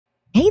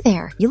Hey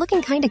there, you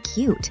looking kinda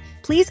cute.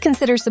 Please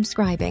consider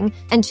subscribing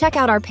and check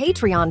out our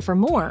Patreon for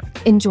more.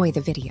 Enjoy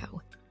the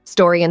video.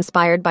 Story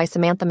inspired by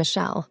Samantha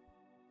Michelle.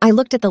 I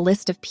looked at the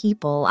list of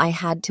people I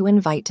had to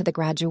invite to the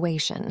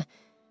graduation.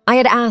 I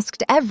had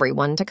asked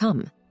everyone to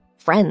come,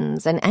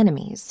 friends and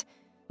enemies.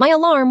 My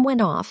alarm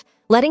went off,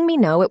 letting me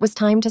know it was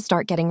time to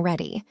start getting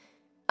ready.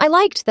 I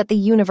liked that the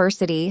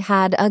university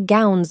had a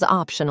gowns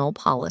optional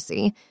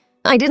policy.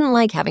 I didn't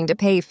like having to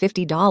pay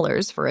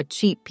 $50 for a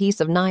cheap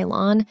piece of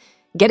nylon.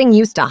 Getting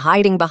used to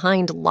hiding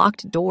behind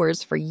locked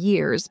doors for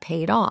years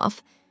paid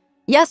off.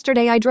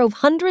 Yesterday, I drove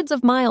hundreds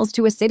of miles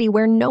to a city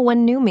where no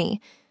one knew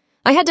me.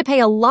 I had to pay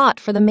a lot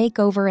for the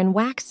makeover and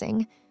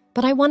waxing,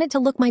 but I wanted to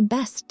look my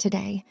best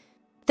today.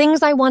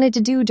 Things I wanted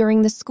to do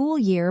during the school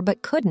year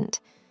but couldn't.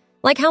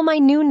 Like how my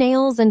new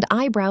nails and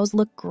eyebrows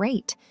look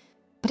great.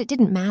 But it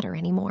didn't matter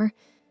anymore.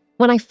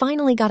 When I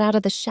finally got out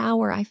of the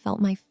shower, I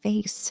felt my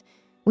face,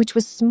 which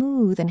was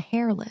smooth and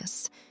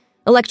hairless.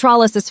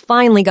 Electrolysis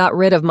finally got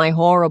rid of my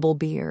horrible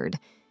beard.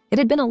 It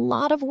had been a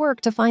lot of work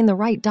to find the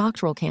right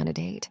doctoral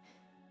candidate.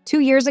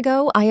 2 years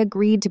ago, I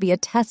agreed to be a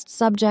test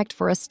subject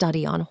for a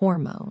study on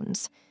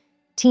hormones.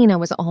 Tina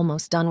was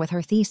almost done with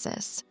her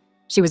thesis.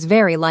 She was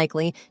very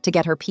likely to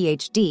get her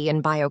PhD in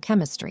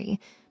biochemistry,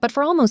 but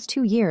for almost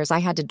 2 years,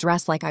 I had to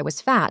dress like I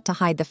was fat to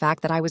hide the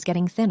fact that I was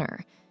getting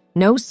thinner.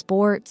 No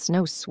sports,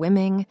 no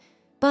swimming,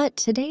 but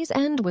today's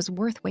end was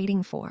worth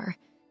waiting for.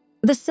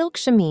 The silk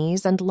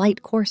chemise and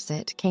light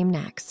corset came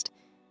next.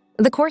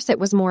 The corset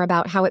was more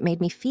about how it made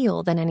me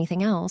feel than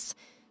anything else,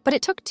 but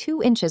it took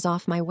 2 inches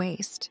off my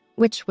waist,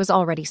 which was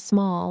already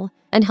small,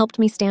 and helped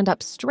me stand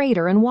up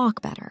straighter and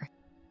walk better.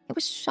 It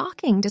was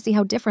shocking to see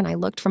how different I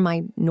looked from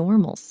my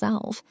normal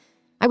self.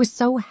 I was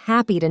so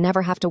happy to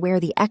never have to wear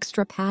the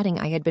extra padding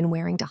I had been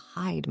wearing to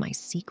hide my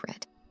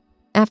secret.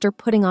 After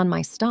putting on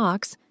my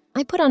stocks,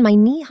 I put on my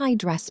knee-high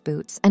dress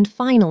boots and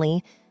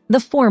finally,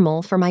 the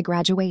formal for my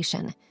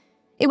graduation.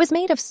 It was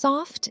made of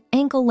soft,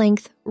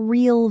 ankle-length,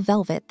 real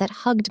velvet that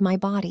hugged my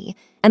body,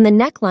 and the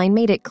neckline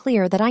made it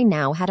clear that I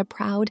now had a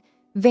proud,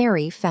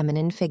 very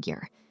feminine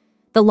figure.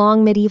 The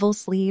long medieval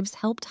sleeves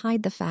helped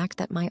hide the fact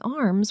that my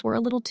arms were a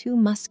little too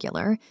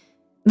muscular.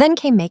 Then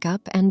came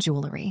makeup and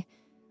jewelry.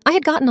 I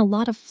had gotten a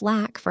lot of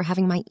flack for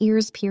having my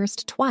ears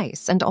pierced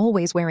twice and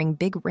always wearing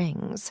big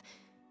rings.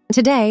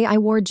 Today, I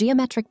wore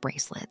geometric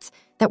bracelets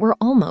that were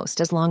almost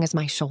as long as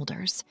my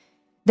shoulders.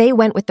 They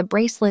went with the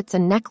bracelets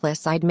and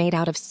necklace I'd made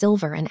out of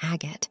silver and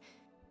agate.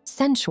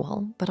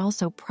 Sensual, but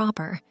also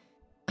proper.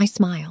 I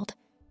smiled.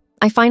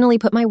 I finally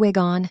put my wig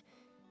on.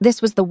 This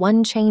was the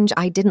one change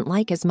I didn't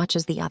like as much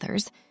as the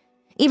others.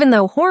 Even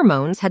though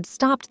hormones had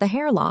stopped the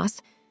hair loss,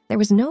 there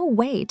was no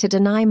way to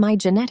deny my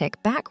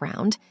genetic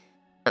background.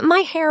 My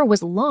hair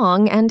was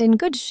long and in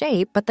good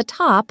shape, but the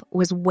top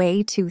was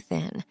way too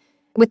thin.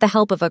 With the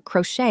help of a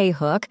crochet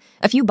hook,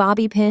 a few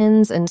bobby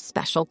pins, and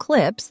special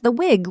clips, the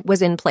wig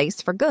was in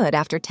place for good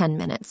after 10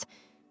 minutes.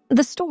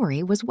 The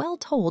story was well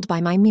told by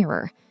my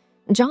mirror.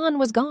 John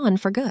was gone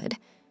for good.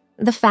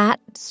 The fat,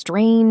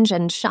 strange,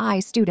 and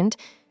shy student,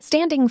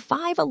 standing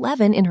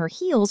 5'11" in her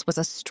heels, was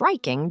a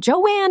striking,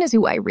 "Joanne is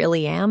who I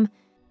really am."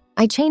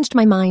 I changed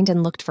my mind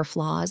and looked for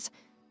flaws.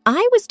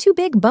 I was too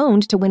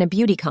big-boned to win a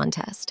beauty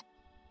contest.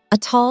 A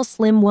tall,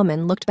 slim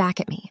woman looked back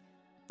at me.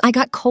 I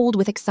got cold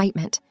with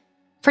excitement.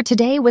 For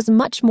today was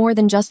much more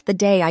than just the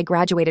day I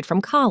graduated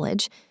from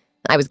college.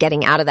 I was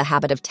getting out of the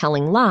habit of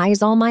telling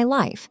lies all my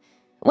life.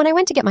 When I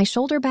went to get my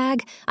shoulder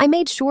bag, I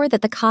made sure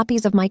that the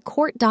copies of my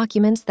court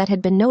documents that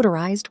had been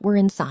notarized were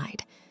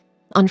inside.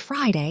 On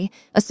Friday,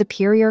 a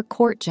superior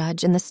court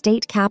judge in the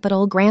state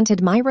capitol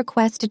granted my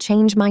request to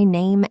change my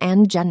name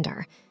and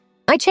gender.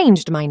 I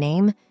changed my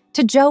name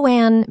to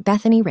Joanne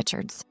Bethany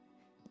Richards.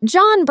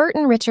 John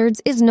Burton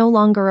Richards is no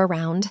longer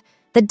around.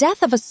 The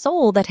death of a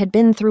soul that had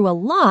been through a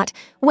lot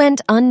went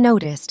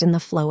unnoticed in the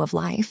flow of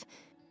life.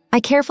 I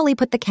carefully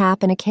put the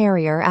cap in a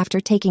carrier after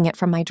taking it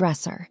from my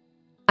dresser.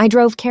 I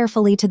drove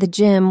carefully to the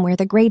gym where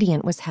the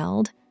gradient was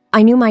held.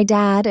 I knew my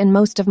dad and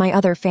most of my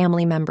other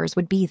family members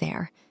would be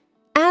there,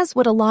 as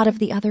would a lot of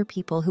the other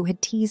people who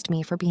had teased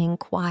me for being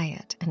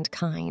quiet and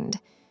kind.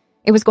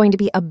 It was going to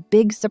be a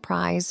big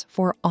surprise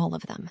for all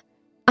of them.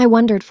 I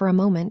wondered for a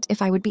moment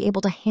if I would be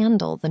able to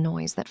handle the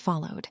noise that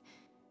followed.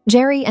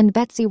 Jerry and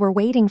Betsy were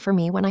waiting for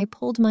me when I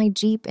pulled my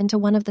Jeep into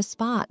one of the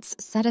spots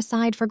set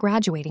aside for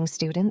graduating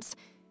students.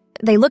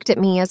 They looked at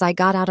me as I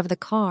got out of the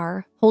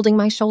car, holding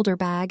my shoulder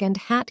bag and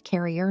hat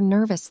carrier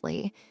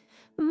nervously.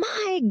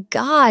 "My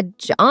God,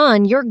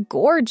 John, you're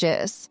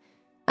gorgeous."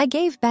 I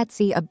gave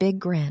Betsy a big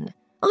grin.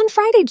 "On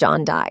Friday,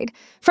 John died.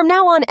 From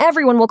now on,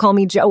 everyone will call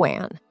me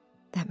Joanne."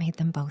 That made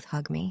them both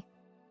hug me.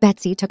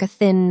 Betsy took a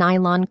thin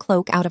nylon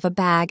cloak out of a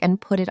bag and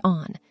put it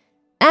on.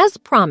 "As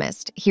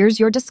promised, here's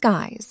your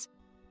disguise."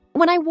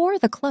 When I wore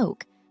the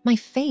cloak, my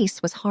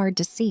face was hard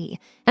to see,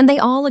 and they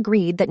all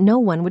agreed that no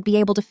one would be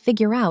able to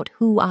figure out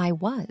who I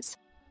was.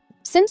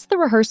 Since the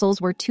rehearsals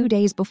were 2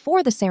 days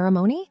before the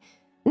ceremony,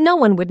 no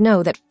one would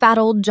know that fat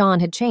old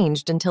John had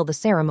changed until the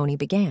ceremony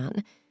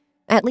began.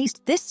 At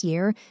least this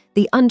year,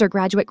 the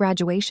undergraduate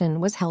graduation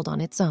was held on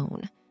its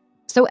own.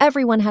 so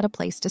everyone had a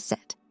place to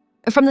sit.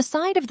 From the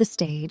side of the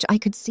stage, I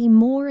could see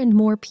more and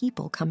more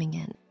people coming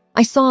in.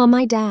 I saw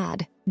my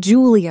dad.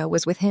 Julia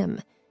was with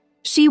him.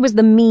 She was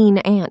the mean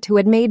aunt who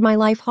had made my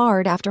life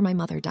hard after my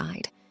mother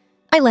died.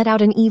 I let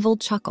out an evil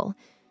chuckle.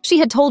 She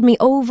had told me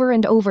over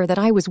and over that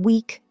I was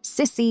weak,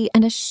 sissy,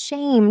 and a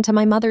shame to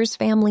my mother's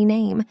family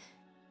name.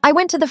 I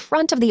went to the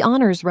front of the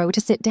honors row to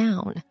sit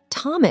down.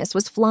 Thomas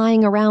was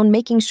flying around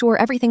making sure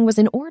everything was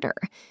in order.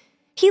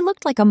 He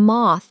looked like a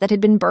moth that had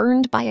been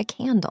burned by a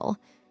candle.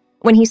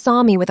 When he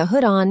saw me with a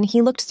hood on,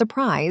 he looked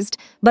surprised,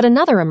 but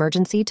another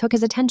emergency took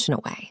his attention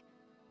away.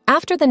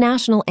 After the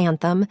national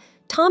anthem,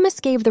 Thomas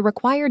gave the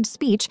required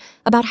speech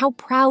about how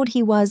proud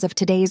he was of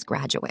today's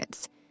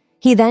graduates.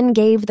 He then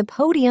gave the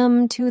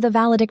podium to the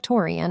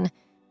valedictorian.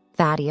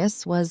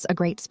 Thaddeus was a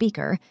great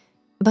speaker,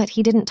 but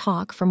he didn't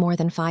talk for more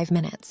than 5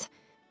 minutes.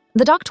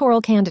 The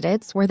doctoral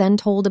candidates were then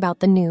told about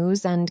the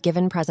news and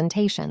given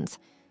presentations.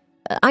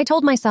 I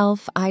told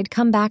myself I'd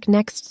come back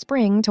next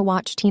spring to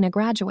watch Tina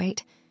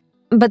graduate.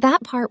 But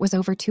that part was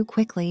over too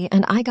quickly,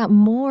 and I got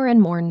more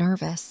and more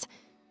nervous.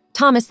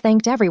 Thomas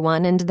thanked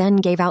everyone and then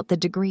gave out the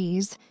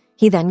degrees.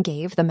 He then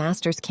gave the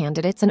master's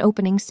candidates an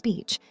opening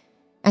speech.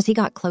 As he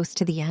got close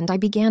to the end, I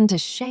began to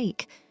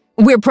shake.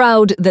 "We're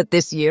proud that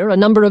this year a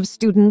number of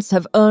students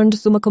have earned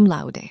summa cum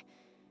laude.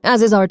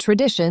 As is our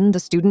tradition, the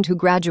student who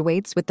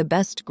graduates with the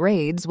best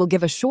grades will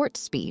give a short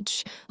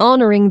speech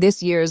honoring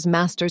this year's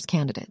master's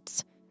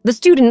candidates. The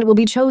student will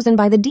be chosen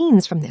by the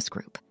deans from this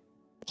group."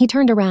 He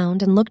turned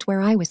around and looked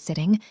where I was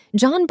sitting.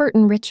 John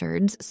Burton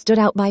Richards stood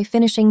out by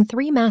finishing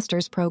 3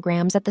 master's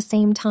programs at the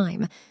same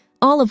time,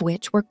 all of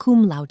which were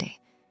cum laude.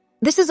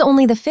 This is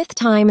only the 5th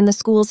time in the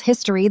school's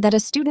history that a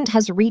student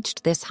has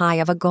reached this high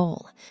of a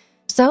goal.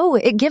 So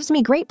it gives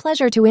me great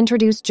pleasure to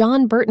introduce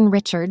John Burton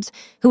Richards,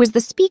 who is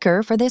the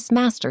speaker for this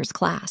master's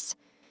class.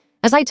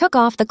 As I took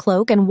off the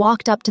cloak and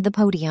walked up to the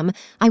podium,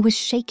 I was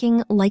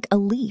shaking like a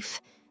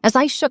leaf. As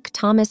I shook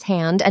Thomas'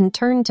 hand and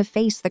turned to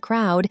face the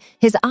crowd,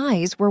 his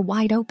eyes were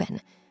wide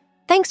open.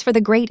 "Thanks for the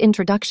great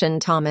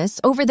introduction,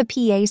 Thomas." Over the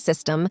PA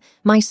system,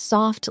 my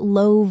soft,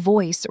 low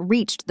voice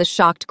reached the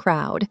shocked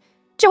crowd.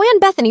 "Joanne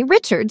Bethany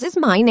Richards is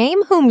my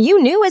name, whom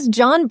you knew as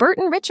John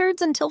Burton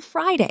Richards until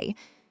Friday.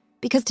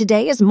 Because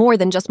today is more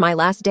than just my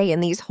last day in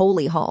these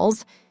holy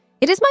halls.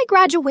 It is my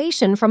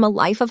graduation from a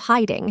life of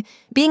hiding,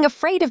 being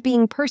afraid of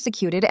being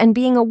persecuted, and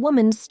being a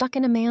woman stuck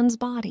in a man's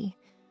body."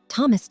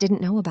 Thomas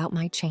didn't know about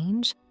my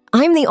change.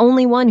 I'm the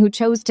only one who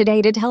chose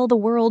today to tell the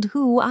world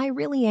who I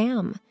really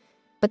am.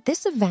 But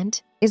this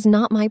event is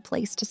not my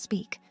place to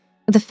speak.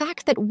 The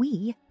fact that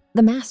we,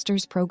 the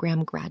master's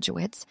program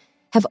graduates,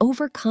 have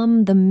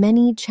overcome the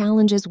many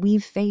challenges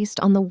we've faced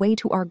on the way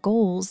to our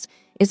goals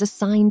is a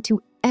sign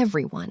to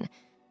everyone.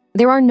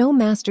 There are no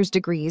master's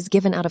degrees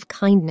given out of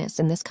kindness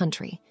in this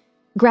country.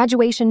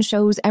 Graduation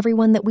shows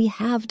everyone that we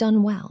have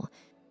done well.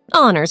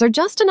 Honors are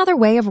just another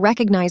way of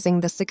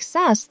recognizing the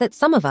success that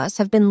some of us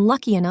have been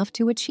lucky enough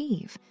to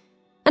achieve.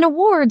 And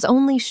awards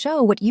only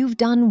show what you've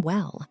done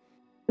well.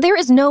 There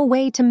is no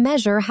way to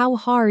measure how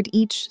hard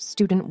each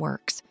student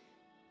works.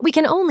 We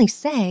can only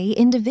say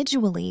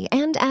individually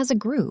and as a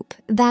group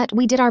that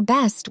we did our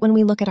best when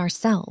we look at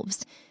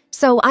ourselves.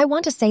 So I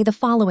want to say the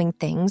following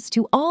things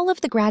to all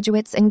of the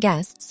graduates and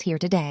guests here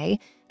today,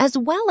 as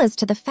well as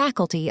to the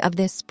faculty of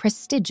this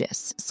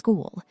prestigious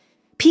school.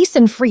 Peace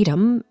and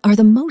freedom are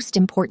the most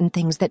important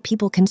things that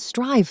people can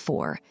strive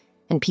for,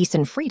 and peace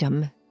and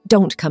freedom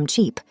don't come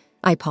cheap.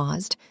 I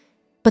paused.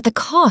 But the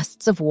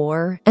costs of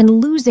war and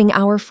losing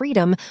our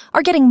freedom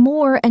are getting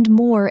more and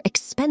more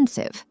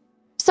expensive.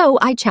 So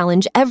I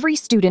challenge every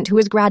student who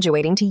is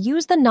graduating to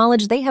use the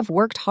knowledge they have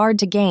worked hard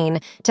to gain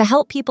to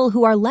help people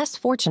who are less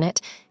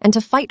fortunate and to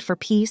fight for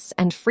peace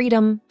and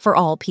freedom for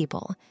all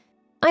people.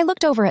 I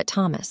looked over at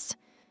Thomas.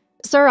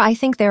 "Sir, I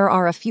think there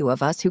are a few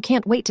of us who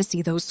can't wait to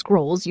see those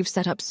scrolls you've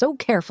set up so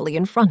carefully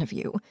in front of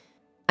you."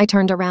 I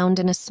turned around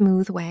in a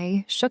smooth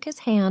way, shook his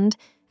hand,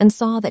 and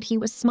saw that he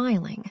was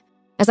smiling.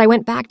 As I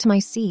went back to my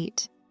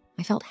seat,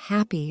 I felt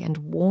happy and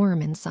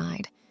warm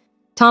inside.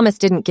 Thomas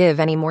didn't give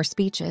any more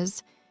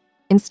speeches.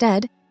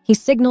 Instead, he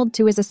signaled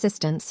to his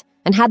assistants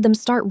and had them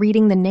start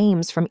reading the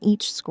names from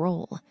each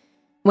scroll.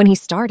 When he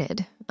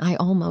started, I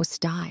almost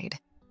died.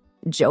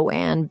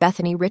 Joanne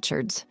Bethany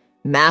Richards,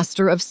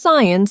 Master of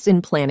Science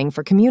in Planning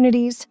for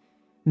Communities,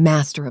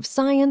 Master of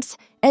Science,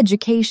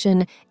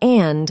 Education,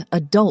 and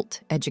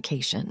Adult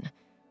Education,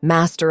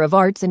 Master of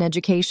Arts in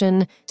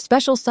Education,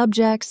 Special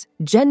Subjects,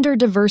 Gender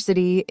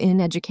Diversity in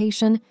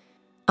Education.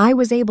 I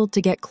was able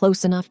to get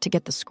close enough to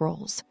get the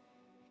scrolls.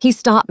 He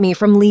stopped me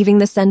from leaving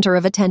the center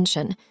of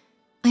attention.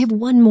 "I have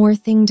one more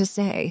thing to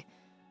say.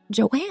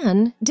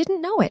 Joanne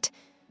didn't know it,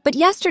 but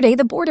yesterday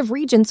the Board of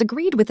Regents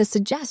agreed with a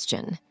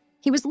suggestion."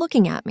 He was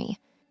looking at me.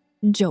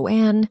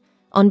 "Joanne,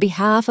 on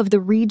behalf of the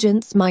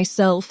Regents,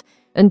 myself,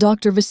 and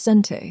Dr.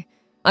 Vicente,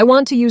 I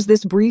want to use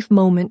this brief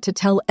moment to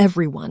tell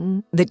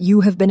everyone that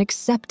you have been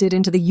accepted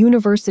into the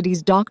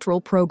university's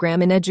doctoral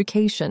program in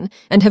education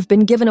and have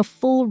been given a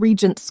full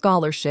Regent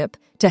scholarship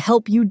to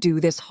help you do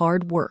this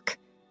hard work.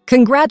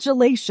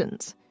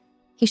 Congratulations."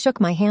 He shook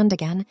my hand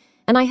again,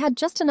 and I had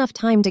just enough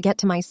time to get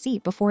to my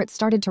seat before it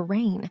started to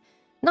rain.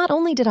 Not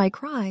only did I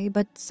cry,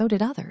 but so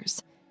did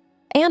others.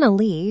 Anna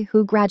Lee,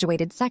 who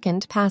graduated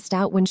second, passed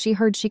out when she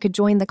heard she could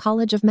join the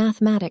College of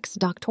Mathematics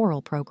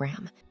doctoral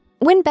program.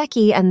 When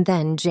Becky and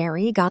then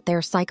Jerry got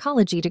their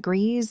psychology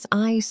degrees,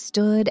 I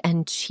stood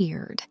and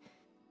cheered.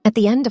 At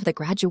the end of the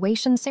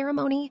graduation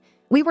ceremony,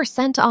 we were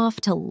sent off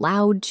to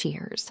loud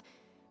cheers.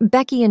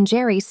 Becky and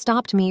Jerry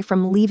stopped me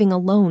from leaving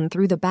alone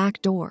through the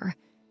back door.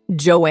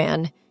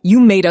 "Joanne, you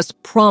made us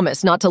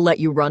promise not to let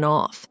you run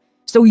off,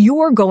 so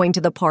you're going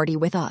to the party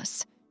with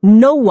us.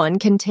 No one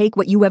can take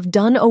what you have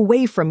done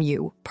away from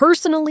you,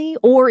 personally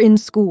or in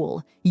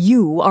school.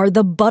 You are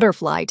the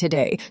butterfly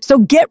today, so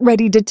get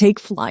ready to take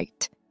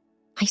flight."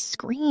 I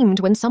screamed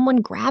when someone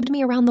grabbed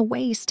me around the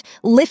waist,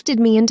 lifted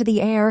me into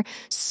the air,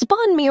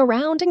 spun me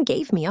around, and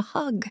gave me a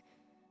hug.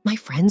 My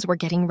friends were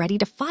getting ready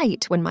to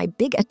fight when my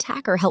big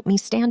attacker helped me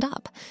stand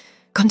up.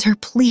 "Gunter,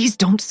 please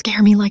don't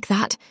scare me like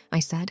that," I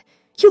said.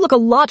 "You look a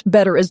lot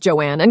better as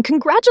Joanne, and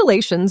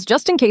congratulations,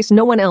 just in case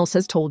no one else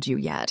has told you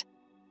yet."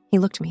 He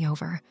looked me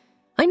over.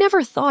 "I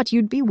never thought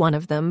you'd be one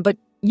of them, but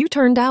you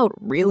turned out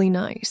really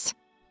nice."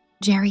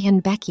 Jerry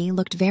and Becky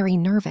looked very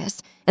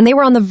nervous, and they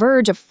were on the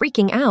verge of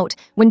freaking out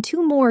when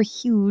two more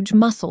huge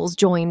muscles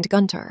joined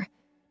Gunter.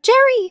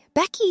 "Jerry,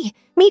 Becky,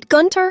 meet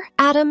Gunter,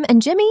 Adam,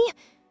 and Jimmy."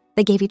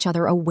 They gave each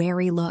other a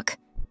wary look.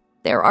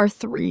 "There are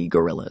 3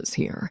 gorillas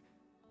here.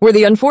 We're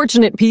the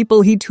unfortunate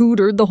people he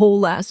tutored the whole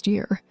last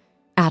year."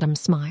 Adam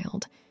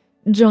smiled.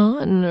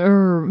 Joanne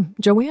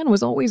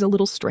was always a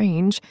little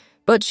strange,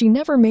 but she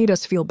never made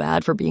us feel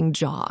bad for being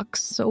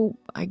jocks, so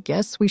I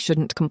guess we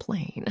shouldn't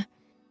complain."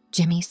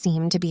 Jimmy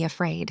seemed to be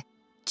afraid.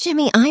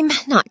 "Jimmy, I'm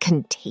not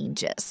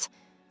contagious.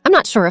 I'm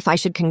not sure if I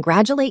should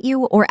congratulate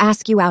you or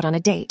ask you out on a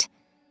date."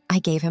 I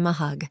gave him a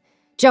hug.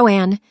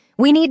 "Joanne,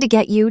 we need to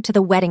get you to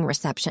the wedding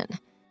reception."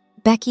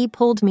 Becky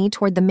pulled me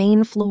toward the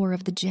main floor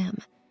of the gym.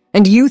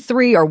 "And you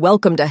 3 are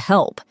welcome to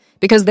help,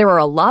 because there are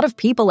a lot of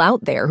people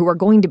out there who are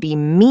going to be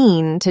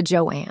mean to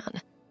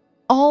Joanne."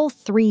 All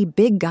 3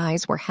 big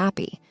guys were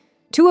happy.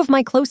 2 of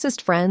my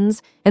closest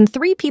friends and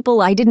 3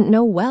 people I didn't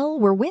know well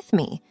were with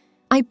me.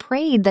 I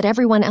prayed that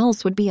everyone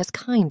else would be as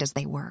kind as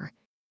they were.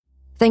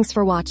 Thanks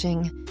for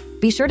watching.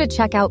 Be sure to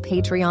check out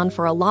Patreon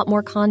for a lot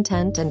more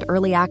content and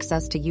early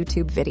access to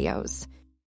YouTube videos.